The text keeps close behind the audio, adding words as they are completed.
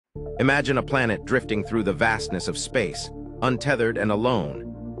Imagine a planet drifting through the vastness of space, untethered and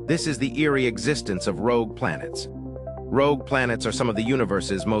alone. This is the eerie existence of rogue planets. Rogue planets are some of the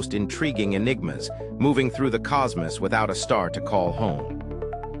universe's most intriguing enigmas, moving through the cosmos without a star to call home.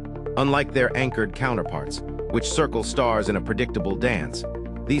 Unlike their anchored counterparts, which circle stars in a predictable dance,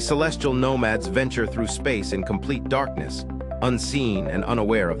 these celestial nomads venture through space in complete darkness, unseen and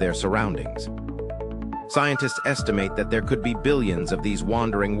unaware of their surroundings. Scientists estimate that there could be billions of these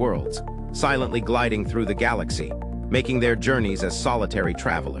wandering worlds, silently gliding through the galaxy, making their journeys as solitary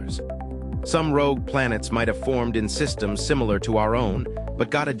travelers. Some rogue planets might have formed in systems similar to our own,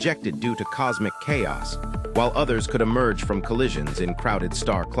 but got ejected due to cosmic chaos, while others could emerge from collisions in crowded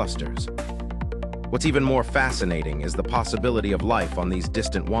star clusters. What's even more fascinating is the possibility of life on these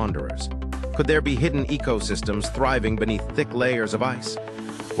distant wanderers. Could there be hidden ecosystems thriving beneath thick layers of ice?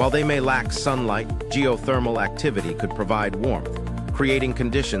 While they may lack sunlight, geothermal activity could provide warmth, creating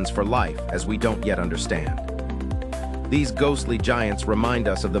conditions for life as we don't yet understand. These ghostly giants remind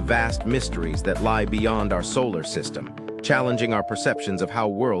us of the vast mysteries that lie beyond our solar system, challenging our perceptions of how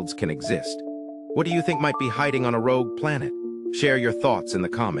worlds can exist. What do you think might be hiding on a rogue planet? Share your thoughts in the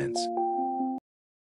comments.